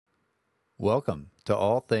Welcome to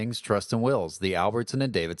All Things Trust and Wills, the Albertson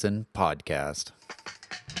and Davidson podcast.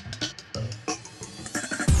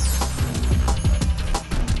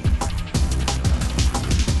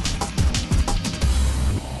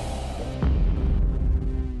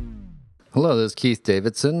 Hello, this is Keith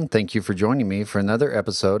Davidson. Thank you for joining me for another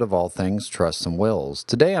episode of All Things Trust and Wills.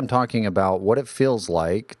 Today I'm talking about what it feels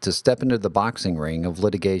like to step into the boxing ring of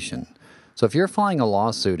litigation. So if you're filing a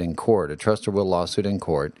lawsuit in court, a trust or will lawsuit in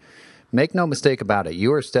court, make no mistake about it,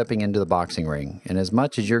 you are stepping into the boxing ring, and as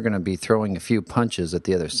much as you're going to be throwing a few punches at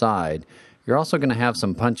the other side, you're also going to have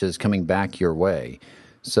some punches coming back your way.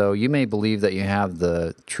 So you may believe that you have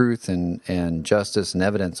the truth and justice and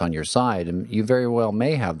evidence on your side, and you very well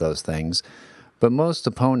may have those things, but most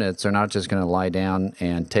opponents are not just going to lie down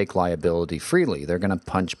and take liability freely. They're going to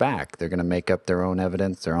punch back. They're going to make up their own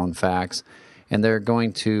evidence, their own facts, and they're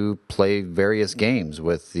going to play various games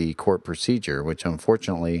with the court procedure, which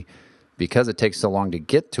unfortunately, because it takes so long to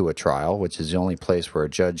get to a trial, which is the only place where a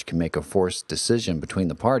judge can make a forced decision between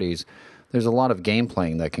the parties, there's a lot of game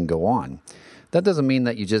playing that can go on. That doesn't mean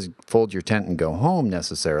that you just fold your tent and go home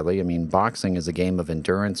necessarily. I mean, boxing is a game of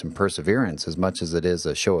endurance and perseverance as much as it is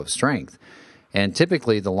a show of strength. And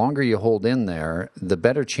typically, the longer you hold in there, the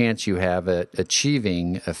better chance you have at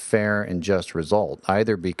achieving a fair and just result,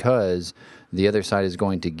 either because the other side is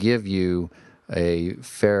going to give you a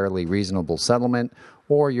fairly reasonable settlement,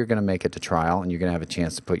 or you're going to make it to trial and you're going to have a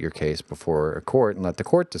chance to put your case before a court and let the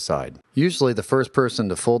court decide. Usually the first person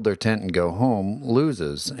to fold their tent and go home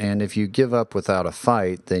loses, and if you give up without a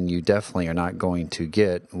fight, then you definitely are not going to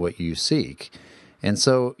get what you seek. And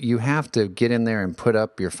so you have to get in there and put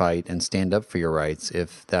up your fight and stand up for your rights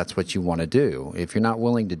if that's what you want to do. If you're not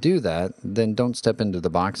willing to do that, then don't step into the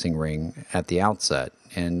boxing ring at the outset.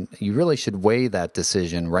 And you really should weigh that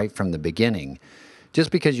decision right from the beginning.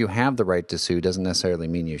 Just because you have the right to sue doesn't necessarily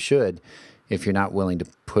mean you should if you're not willing to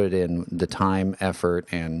put in the time, effort,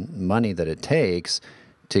 and money that it takes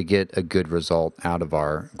to get a good result out of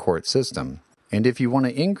our court system. And if you want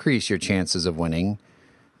to increase your chances of winning,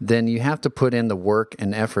 then you have to put in the work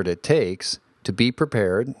and effort it takes to be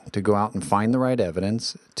prepared, to go out and find the right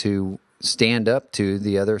evidence, to stand up to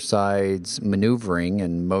the other side's maneuvering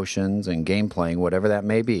and motions and game playing, whatever that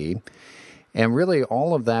may be. And really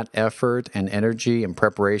all of that effort and energy and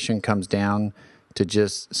preparation comes down to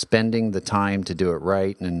just spending the time to do it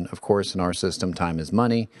right. And of course, in our system, time is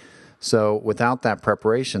money. So without that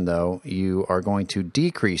preparation, though, you are going to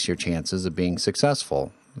decrease your chances of being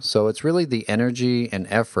successful. So it's really the energy and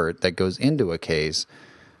effort that goes into a case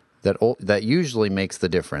that usually makes the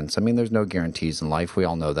difference. I mean, there's no guarantees in life. We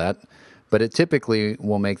all know that. But it typically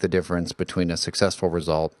will make the difference between a successful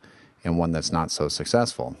result and one that's not so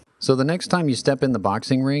successful. So the next time you step in the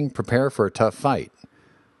boxing ring, prepare for a tough fight.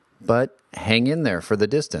 But hang in there for the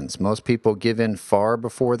distance. Most people give in far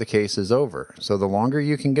before the case is over. So the longer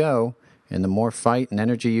you can go and the more fight and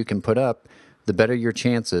energy you can put up, the better your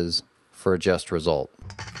chances for a just result.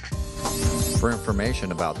 For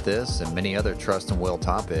information about this and many other trust and will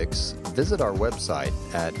topics, visit our website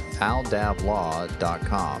at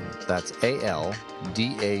aldavlaw.com. That's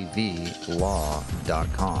ALDAV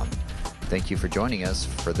law.com. Thank you for joining us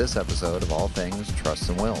for this episode of All Things Trust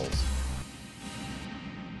and Wills.